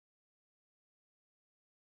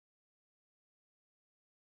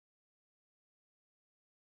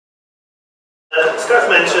As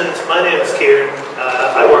Garth mentioned, my name is Ciaran.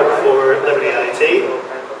 I work for Liberty IT.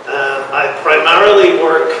 I primarily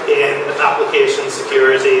work in application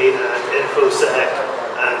security and InfoSec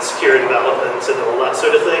and secure development and all that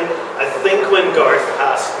sort of thing. I think when Garth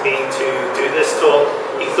asked me to do this talk,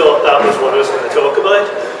 he thought that was what I was going to talk about.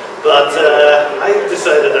 But I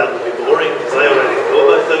decided that would be boring because I already know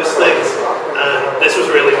about those things. And this was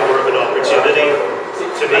really more of an opportunity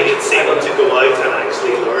to me, it seemed, to go out and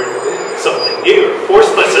actually learn something new, or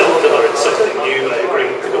force myself to learn something new by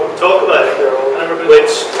agreeing to go and talk about it.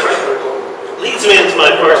 Which leads me into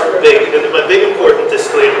my big important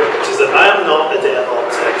disclaimer, which is that I am not a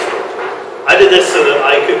DevOps expert. I did this so that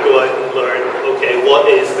I could go out and learn, okay, what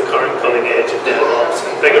is the current cutting edge of DevOps,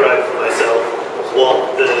 and figure out for myself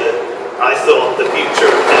what I thought the future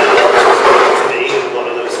of DevOps was going to be, and one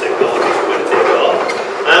of those technologies were going to take off.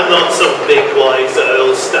 I'm not some big wise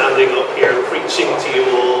owl standing up here preaching to you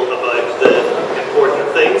all about the important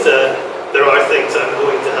things. There are things I'm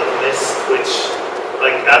going to have missed, which,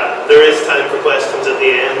 there is time for questions at the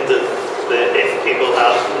end, and if people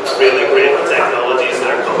have really great technologies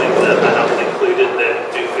that are coming that I haven't included, then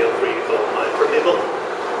do feel free to call them out for people.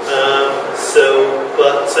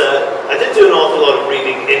 I did do an awful lot of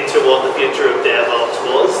reading into what the future of DevOps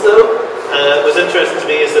was, though. What was interesting to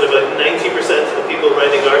me is that about 90% of the people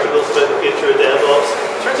writing articles about the future of DevOps,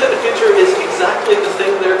 turns out the future is exactly the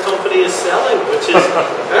thing their company is selling, which is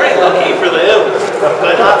very lucky for them.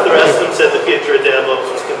 About half the rest of them said the future of DevOps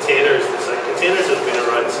was containers. It's like containers have been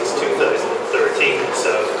around since 2013,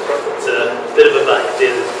 so it's a bit of a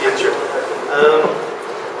backdated future.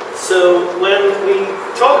 So when we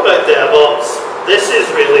talk about DevOps, this is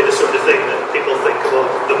really the sort of thing that people think about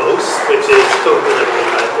the most, which is code delivery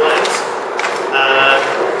pipelines. And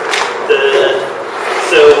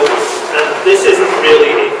this isn't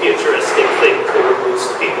really a futuristic thing for most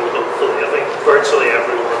people, hopefully. I think virtually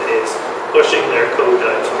everyone is pushing their code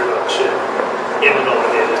out to production in an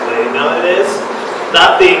automated way nowadays.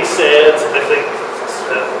 That being said, I think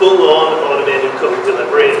full-on automated code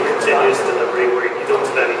delivery and continuous delivery where you don't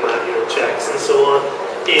have any manual checks and so on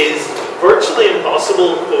is virtually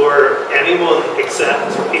impossible for anyone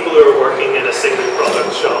except people who are working in a single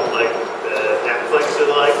product shop like Netflix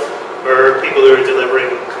or people who are delivering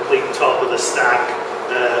complete top of the stack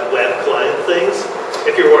web client things.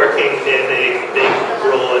 If you're working in a big,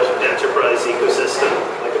 broad enterprise ecosystem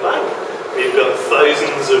like a bank, where you've got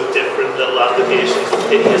thousands of different little applications with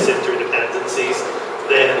hideous interdependencies,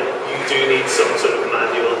 then you do need some sort of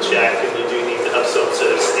manual check, and you do need to have some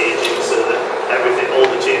sort of staging so that all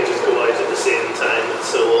the changes go out at the same time and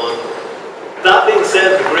so on. That being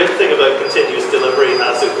said, the great thing about continuous delivery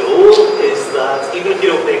as a goal is that even if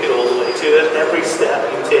you don't make it all the way to it, every step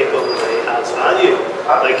you take on the way has value.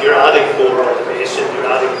 Like, you're adding more automation, you're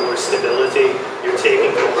adding more stability, you're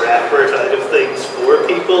taking more effort out of things for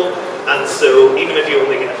people, and so even if you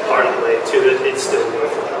only get part of the way to it, it's still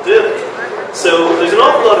worthwhile doing it. So there's an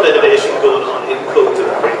awful lot of innovation going on in code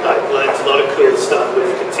delivery pipelines, a lot of cool stuff with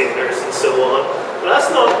containers and so on. But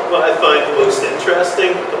that's not what I find the most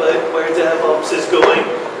interesting about where DevOps is going.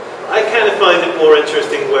 I kind of find it more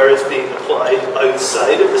interesting where it's being applied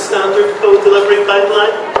outside of the standard code delivery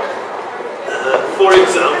pipeline. For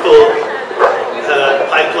example,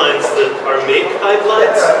 pipelines that are make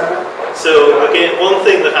pipelines. So again, one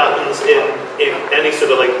thing that happens in any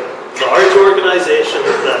sort of large organization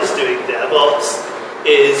that's doing DevOps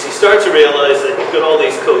is you start to realize that you've got all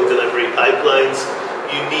these code delivery pipelines.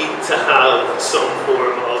 You need to have some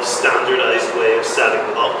form of standardized way of setting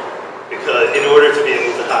them up, because in order to be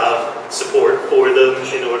able to have support for them,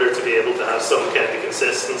 in order to be able to have some kind of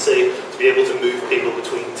consistency, to be able to move people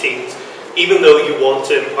between teams, even though you want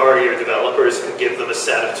to empower your developers and give them a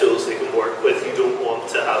set of tools they can work with, you don't want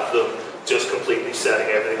to have them just completely setting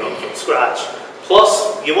everything up from scratch.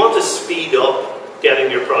 Plus, you want to speed up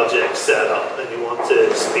getting your project set up, and you want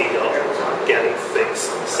to speed up getting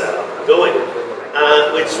things set up and going.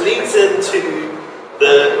 Which leads into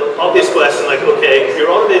the obvious question, okay, if you're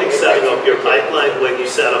automating setting up your pipeline when you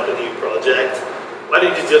set up a new project, why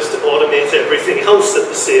don't you just automate everything else at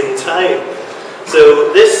the same time?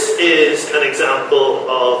 So this is an example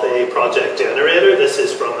of a project generator. This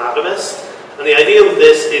is from Atomist. And the idea of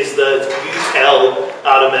this is that you tell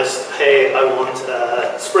Atomist, hey, I want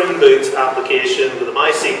a Spring Boot application with a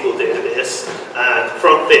MySQL database and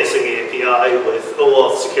front-facing API with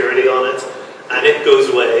OAuth security on it. And it goes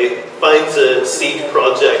away, finds a seed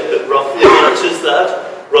project that roughly matches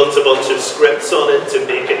that, runs a bunch of scripts on it to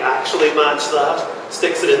make it actually match that,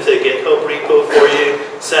 sticks it into a GitHub repo for you,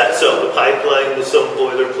 sets up a pipeline with some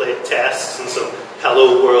boilerplate tests and some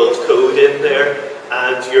hello world code in there,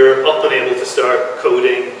 and you're up and able to start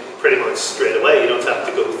coding pretty much straight away. You don't have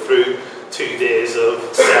to go through 2 days of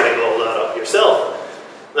setting all that up yourself.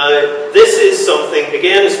 Now, this is something,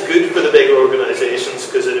 again, is good for the big organizations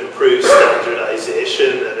because it improves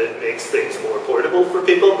standardization and it makes things more portable for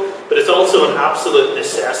people, but it's also an absolute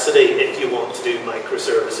necessity if you want to do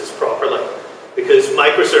microservices properly, because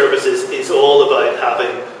microservices is all about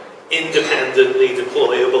having independently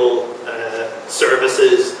deployable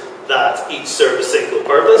services that each serve a single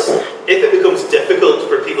purpose. If it becomes difficult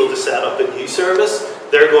for people to set up a new service,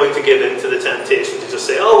 they're going to give in to the temptation to just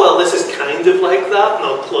say, oh, well, this is kind of like that, and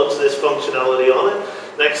I'll plug this functionality on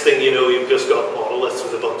it. Next thing you know, you've just got monoliths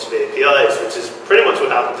with a bunch of APIs, which is pretty much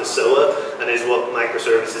what happened to SOA, and is what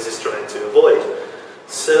microservices is trying to avoid.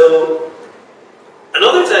 So,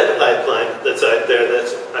 another type of pipeline that's out there that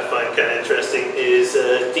I find kind of interesting is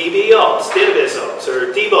DBOps, database ops,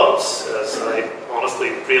 or DevOps, as I honestly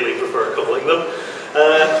really prefer calling them.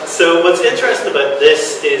 So what's interesting about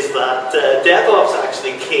this is that DevOps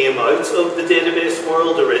actually came out of the database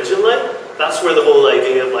world originally. That's where the whole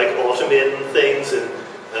idea of like automating things and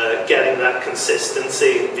getting that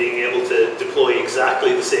consistency and being able to deploy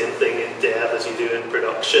exactly the same thing in dev as you do in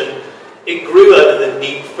production. It grew out of the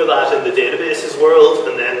need for that in the databases world,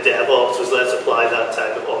 and then DevOps was let's apply that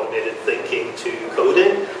type of automated thinking to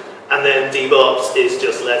coding. And then DevOps is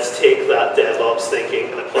just let's take that DevOps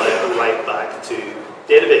thinking and apply it right back to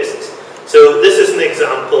databases. So this is an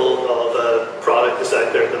example of a product that's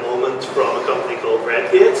out there at the moment from a company called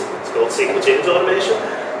Redgate. It's called SQL Change Automation.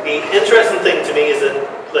 The interesting thing to me is that,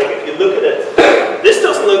 like, if you look at it, this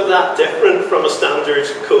doesn't look that different from a standard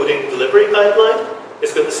coding delivery pipeline.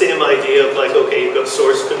 It's got the same idea of like, okay, you've got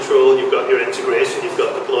source control, you've got your integration, you've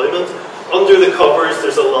got deployment. Under the covers,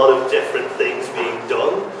 there's a lot of different things being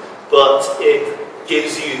done, but it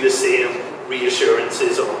gives you the same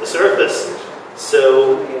reassurances on the surface.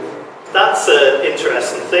 So that's an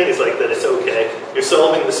interesting thing, is like that it's okay, you're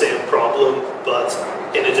solving the same problem, but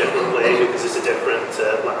in a different way because it's a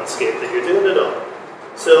different landscape that you're doing it on.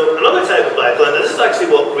 So another type of pipeline, and this is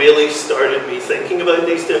actually what really started me thinking about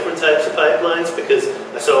these different types of pipelines, because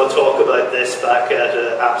I saw a talk about this back at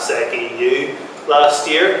AppSec EU last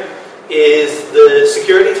year, is the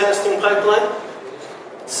security testing pipeline.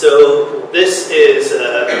 So this is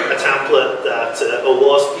a template that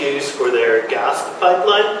OWASP use for their GASP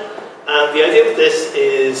pipeline, and the idea of this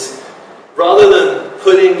is rather than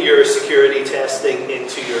putting your security testing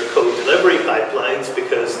into your code delivery pipelines,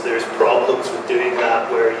 because there's problems with doing that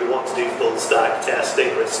where you want to do full stack testing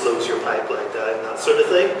or it slows your pipeline down, that sort of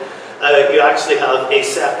thing, you actually have a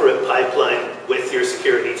separate pipeline with your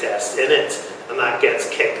security test in it, and that gets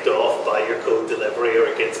kicked off by your code delivery, or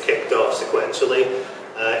it gets kicked off sequentially.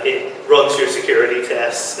 It runs your security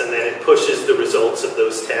tests, and then it pushes the results of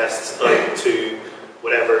those tests out to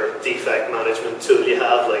whatever defect management tool you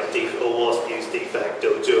have, like OWASP use Defect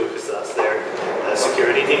Dojo because that's their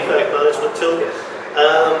security defect management tool.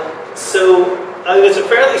 So it's a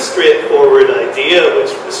fairly straightforward idea, which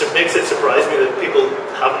makes it surprise me that people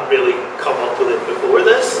haven't really come up with it before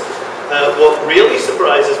this. What really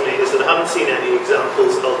surprises me is that I haven't seen any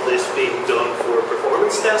examples of this being done for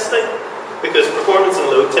performance testing, because performance and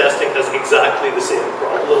load testing has exactly the same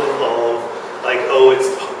problem of like, oh, it's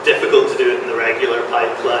difficult to do it in the regular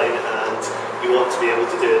pipeline and you want to be able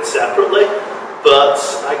to do it separately. But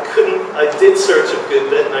I did search a good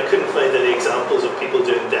bit and I couldn't find any examples of people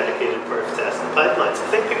doing dedicated perf testing pipelines. I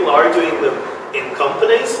think people are doing them in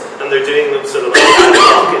companies and they're doing them sort of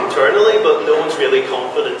like internally, but no one's really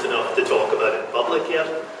confident enough to talk about it in public yet.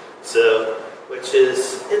 So, which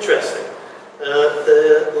is interesting.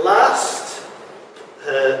 The last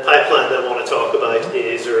pipeline that I want to talk about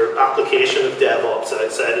is, or application of DevOps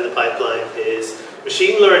outside of the pipeline, is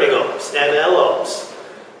machine learning ops, ML ops.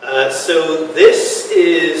 So this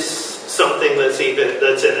is something that's in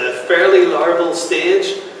a fairly larval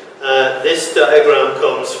stage. This diagram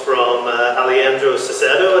comes from Alejandro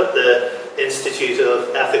Sacedo at the Institute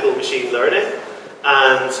of Ethical Machine Learning,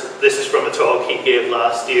 and this is from a talk he gave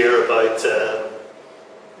last year about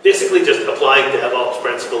basically just applying DevOps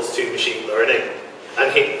principles to machine learning. And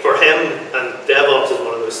for him, and DevOps is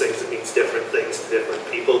one of those things that means different things to different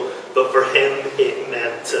people, but for him it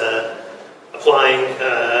meant applying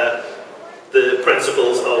the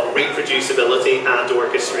principles of reproducibility and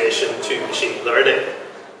orchestration to machine learning.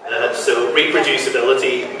 So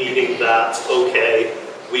reproducibility meaning that, okay,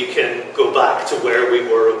 we can go back to where we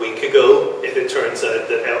were a week ago if it turns out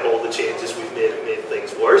that all the changes we've made have made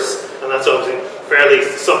things worse. And that's obviously fairly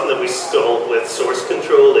something that we solve with source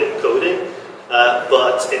control in coding.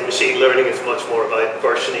 But in machine learning, it's much more about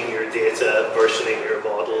versioning your data, versioning your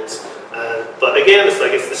models. But again,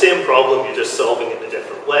 it's the same problem, you're just solving it in a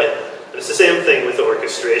different way. And it's the same thing with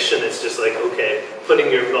orchestration. It's just like, okay,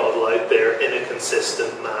 putting your model out there in a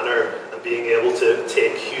consistent manner and being able to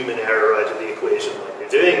take human error out of the equation when you're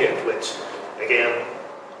doing it, which, again,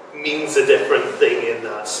 means a different thing in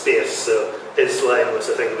that space. So his line was,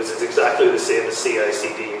 I think, it's exactly the same as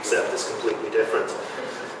CI/CD, except it's completely different.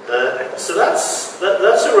 So that's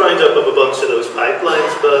a roundup of a bunch of those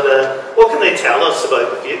pipelines, but what can they tell us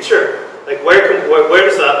about the future? Like, where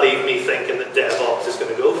does that leave me thinking that DevOps is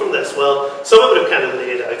going to go from this? Well, some of it I've kind of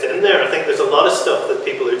laid out in there. I think there's a lot of stuff that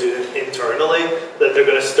people are doing internally that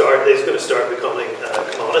it's going to start becoming a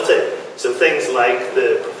commodity. So things like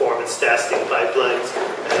the performance testing pipelines,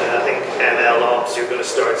 I think MLOps, you're going to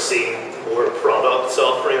start seeing more products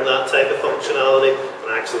offering that type of functionality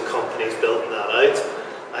and actual companies building that out.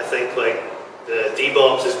 I think the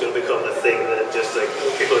DevOps is going to become the thing that just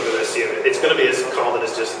people are going to assume it's going to be as common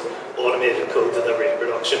as just automated code delivery in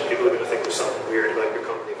production. People are going to think there's something weird about your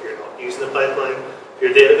company if you're not using a pipeline for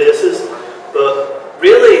your databases. But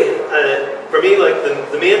really, for me,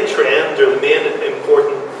 the main trend or the main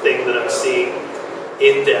important thing that I'm seeing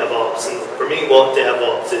in DevOps, and for me what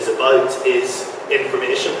DevOps is about, is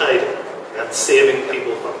information hiding and saving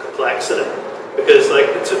people from complexity. Because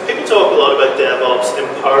people talk a lot about DevOps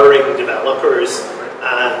empowering developers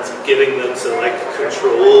and giving them some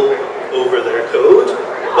control over their code,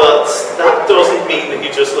 but that doesn't mean that you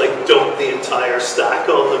just dump the entire stack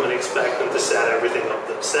on them and expect them to set everything up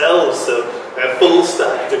themselves. So a full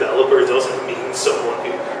stack developer doesn't mean someone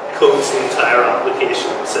who codes the entire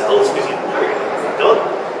application themselves, because you never get anything done.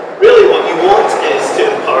 Really what you want is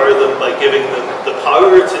to empower them by giving them the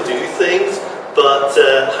power to do things, but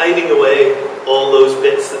hiding away all those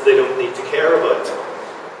bits that they don't need to care about.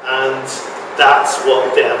 And that's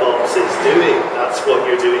what DevOps is doing. That's what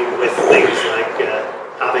you're doing with things like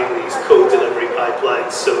having these code delivery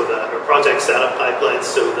pipelines, or project setup pipelines,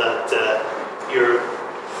 so that your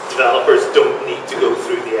developers don't need to go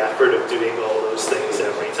through the effort of doing all those things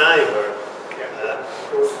every time.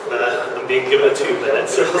 I'm being given 2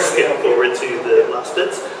 minutes, so I'll skip forward to the last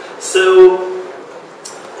bits. So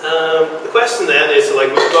the question then is,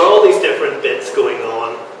 we've got all these different bits going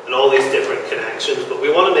on and all these different connections, but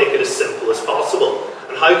we want to make it as simple as possible.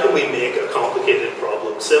 And how can we make a complicated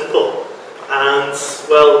problem simple? And,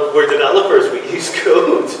 well, we're developers, we use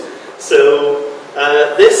code. So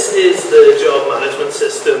this is the job management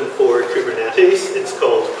system for Kubernetes. It's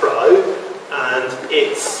called Prow, and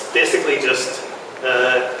it's basically just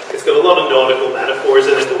it's got a lot of nautical metaphors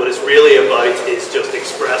in it, but what it's really about is just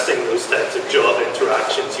expressing those types of job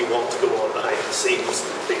interactions you want to go on behind the scenes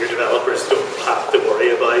that your developers don't have to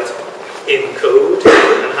worry about in code,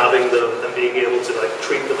 and having them and being able to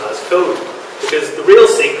treat them as code. Because the real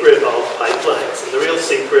secret of pipelines and the real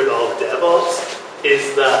secret of DevOps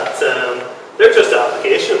is that they're just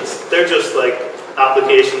applications. They're just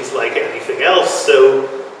applications like anything else. So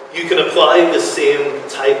you can apply the same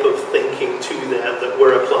type of thinking to them that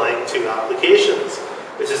we're applying to applications,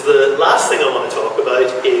 which is the last thing I want to talk about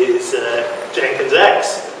is Jenkins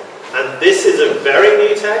X. And this is a very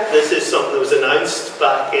new tech. This is something that was announced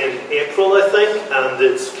back in April, I think, and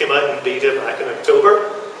it came out in beta back in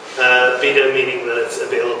October. Beta meaning that it's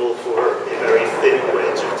available for a very thin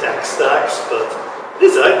range of tech stacks, but it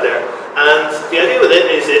is out there. And the idea with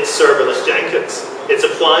it is it's serverless Jenkins. It's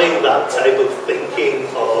applying that type of thinking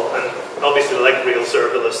of, and obviously like real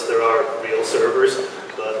serverless, there are real servers,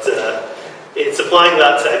 but it's applying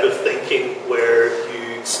that type of thinking where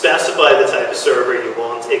you specify the type of server you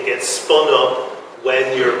want, it gets spun up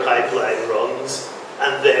when your pipeline runs,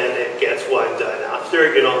 and then it gets wound down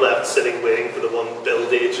after. You're not left sitting waiting for the one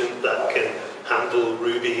build agent that can handle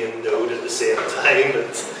Ruby and Node at the same time.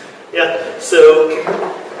 And yeah, so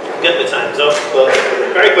get the times up, but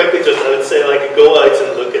very quickly, just I would say go out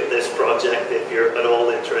and look at this project if you're at all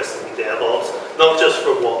interested in DevOps, not just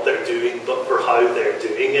for what they're doing, but for how they're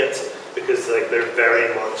doing it, because they're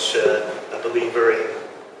very much a believer in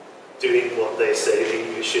doing what they say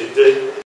that you should do.